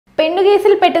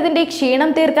പെണ്ണുകേസിൽപ്പെട്ടതിന്റെ ക്ഷീണം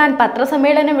തീർക്കാൻ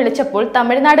പത്രസമ്മേളനം വിളിച്ചപ്പോൾ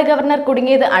തമിഴ്നാട് ഗവർണർ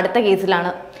കുടുങ്ങിയത് അടുത്ത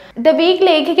കേസിലാണ്. ദ വീക്ക്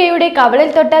ലേഖികയുടെ കവളിൽ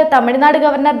തൊട്ട് തമിഴ്നാട്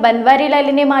ഗവർണർ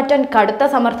ബൻവാരിലാലിനെ മാറ്റാൻ കടുത്ത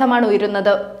സമ്മർദ്ദമാണ്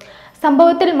ഉയരുന്നത്.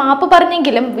 സംഭവത്തിൽ മാപ്പ്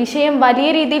പറഞ്ഞെങ്കിലും വിഷയം വലിയ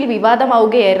രീതിയിൽ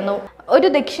വിവാദമാവുകയായിരുന്നു. ഒരു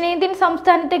ദക്ഷിണേന്ത്യൻ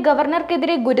സംസ്ഥാനത്തെ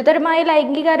ഗവർണർക്കെതിരെ ഗുരുതരമായ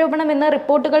ലൈംഗികാരോപണം എന്ന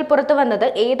റിപ്പോർട്ടുകൾ പുറത്തു വന്നത്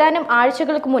ഏതാനും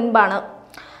ആഴ്ചകൾക്ക് മുൻപാണ്.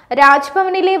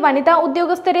 രാജ്ഭവനിലെ വനിതാ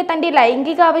ഉദ്യോഗസ്ഥരെ തന്റെ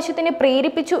ലൈംഗിക ആവശ്യത്തിന്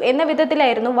പ്രേരിപ്പിച്ചു എന്ന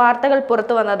വിധത്തിലായിരുന്നു വാർത്തകൾ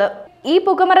പുറത്തു വന്നത്. ഈ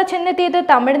പുകമറ ചെന്നെത്തിയത്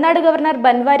തമിഴ്നാട് ഗവർണർ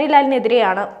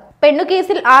ബൻവാരിലാലിനെതിരെയാണ്.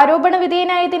 പെണ്ണുകേസിൽ ആരോപണ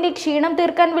വിധേയനായതിന്റെ ക്ഷീണം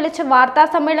തീർക്കാൻ വിളിച്ച വാർത്താ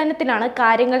സമ്മേളനത്തിലാണ്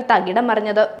കാര്യങ്ങൾ തകിടം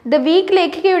മറിഞ്ഞത്. ദ വീക്ക്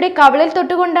ലേഖികയുടെ കവളിൽ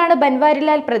തൊട്ടുകൊണ്ടാണ്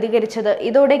ബൻവാരിലാൽ പ്രതികരിച്ചത്.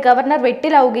 ഇതോടെ ഗവർണർ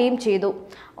വെട്ടിലാവുകയും ചെയ്തു.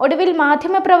 ഒടുവിൽ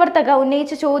മാധ്യമപ്രവർത്തക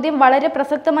ഉന്നയിച്ച ചോദ്യം വളരെ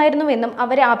പ്രസക്തമായിരുന്നുവെന്നും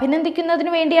അവരെ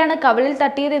അഭിനന്ദിക്കുന്നതിനു വേണ്ടിയാണ് കവളിൽ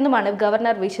തട്ടിയതെന്നുമാണ്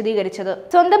ഗവർണർ വിശദീകരിച്ചത്.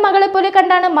 സ്വന്തം മകളെ പോലെ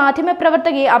കണ്ടാണ്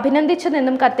മാധ്യമപ്രവർത്തകയെ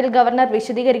അഭിനന്ദിച്ചതെന്നും കത്തിൽ ഗവർണർ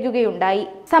വിശദീകരിക്കുകയുണ്ടായി.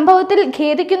 സംഭവത്തിൽ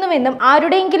ഖേദിക്കുന്നുവെന്നും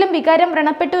ആരുടെയെങ്കിലും വികാരം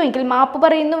വ്രണപ്പെട്ടുവെങ്കിൽ മാപ്പ്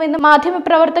പറയുന്നുവെന്നും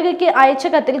മാധ്യമപ്രവർത്തകയ്ക്ക് അയച്ച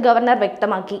കത്തിൽ ഗവർണർ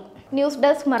വ്യക്തമാക്കി. News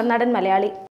desk Marunadan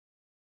Malayali.